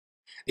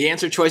The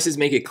answer choices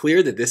make it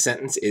clear that this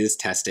sentence is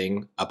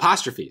testing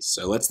apostrophes.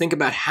 So let's think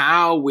about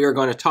how we're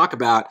going to talk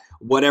about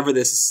whatever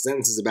this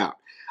sentence is about.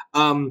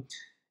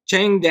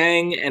 Chang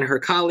Dang and her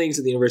colleagues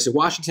at the University of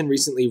Washington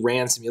recently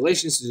ran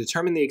simulations to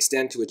determine the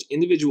extent to which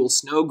individual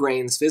snow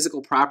grains'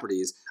 physical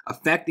properties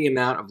affect the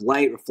amount of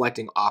light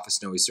reflecting off a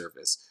snowy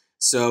surface.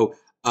 So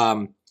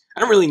I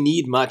don't really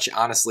need much,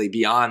 honestly,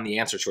 beyond the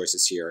answer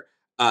choices here.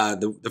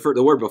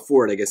 The word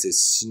before it, I guess,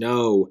 is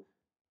snow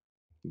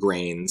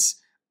grains.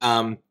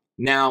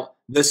 Now,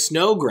 the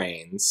snow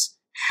grains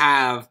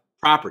have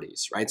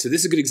properties, right? So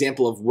this is a good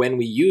example of when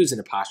we use an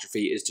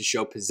apostrophe is to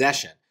show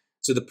possession.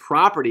 So the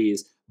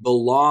properties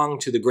belong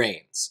to the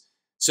grains.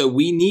 So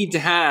we need to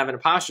have an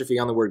apostrophe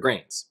on the word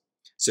grains.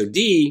 So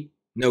D,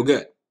 no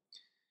good.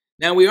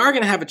 Now we are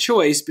going to have a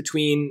choice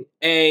between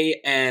A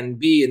and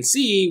B and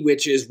C,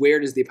 which is where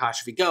does the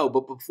apostrophe go?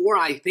 But before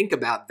I think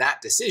about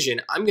that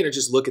decision, I'm going to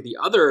just look at the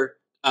other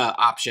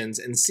options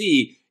and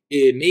see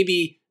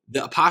maybe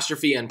the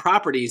apostrophe and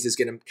properties is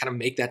going to kind of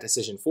make that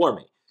decision for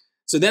me.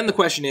 So then the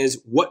question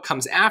is, what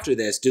comes after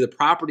this? Do the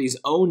properties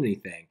own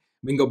anything?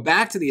 We can go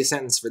back to the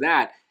sentence for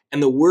that,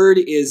 and the word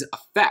is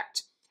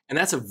affect, and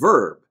that's a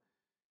verb.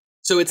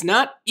 So it's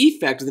not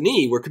effect with an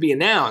E, where it could be a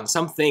noun,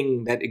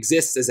 something that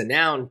exists as a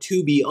noun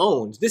to be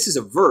owned. This is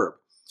a verb.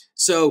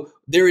 So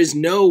there is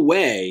no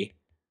way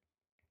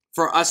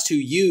for us to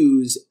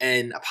use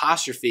an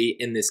apostrophe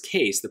in this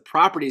case. The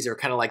properties are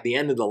kind of like the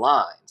end of the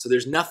line. So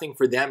there's nothing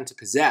for them to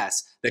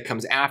possess that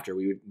comes after.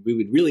 We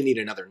would really need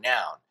another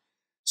noun.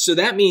 So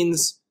that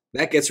means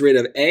that gets rid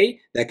of A,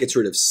 that gets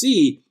rid of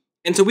C.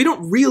 And so we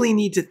don't really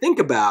need to think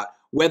about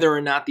whether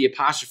or not the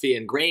apostrophe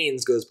in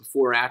grains goes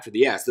before or after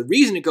the S. The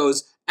reason it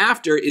goes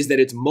after is that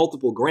it's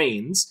multiple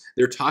grains.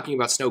 They're talking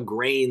about snow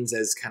grains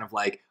as kind of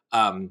like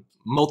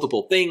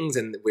multiple things,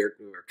 and we're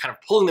kind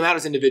of pulling them out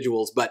as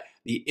individuals, but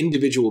the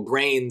individual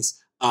grains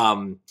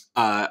are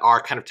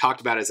kind of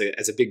talked about as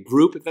a big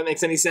group, if that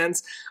makes any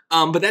sense.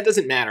 But that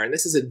doesn't matter, and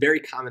this is a very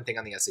common thing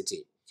on the SAT,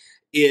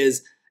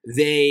 is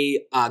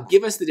they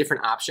give us the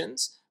different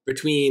options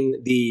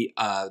between the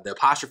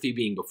apostrophe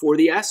being before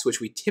the S,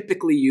 which we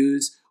typically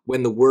use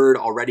when the word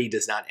already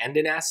does not end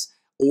in S,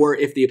 or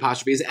if the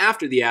apostrophe is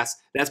after the S,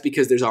 that's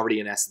because there's already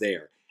an S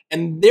there.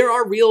 And there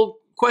are real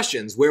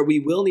questions where we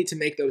will need to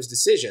make those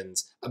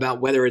decisions about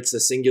whether it's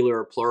a singular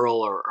or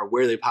plural or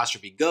where the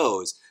apostrophe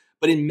goes.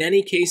 But in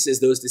many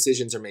cases, those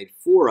decisions are made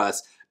for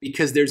us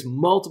because there's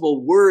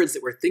multiple words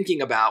that we're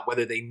thinking about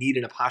whether they need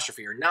an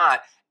apostrophe or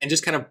not. And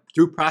just kind of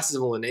through process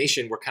of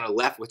elimination, we're kind of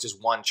left with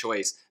just one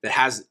choice that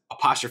has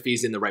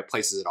apostrophes in the right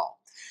places at all.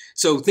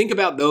 So think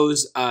about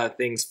those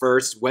things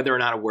first, whether or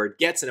not a word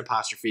gets an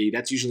apostrophe.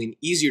 That's usually an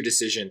easier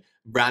decision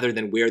rather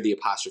than where the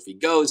apostrophe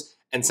goes.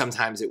 And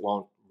sometimes it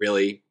won't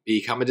really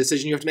become a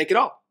decision you have to make at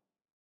all.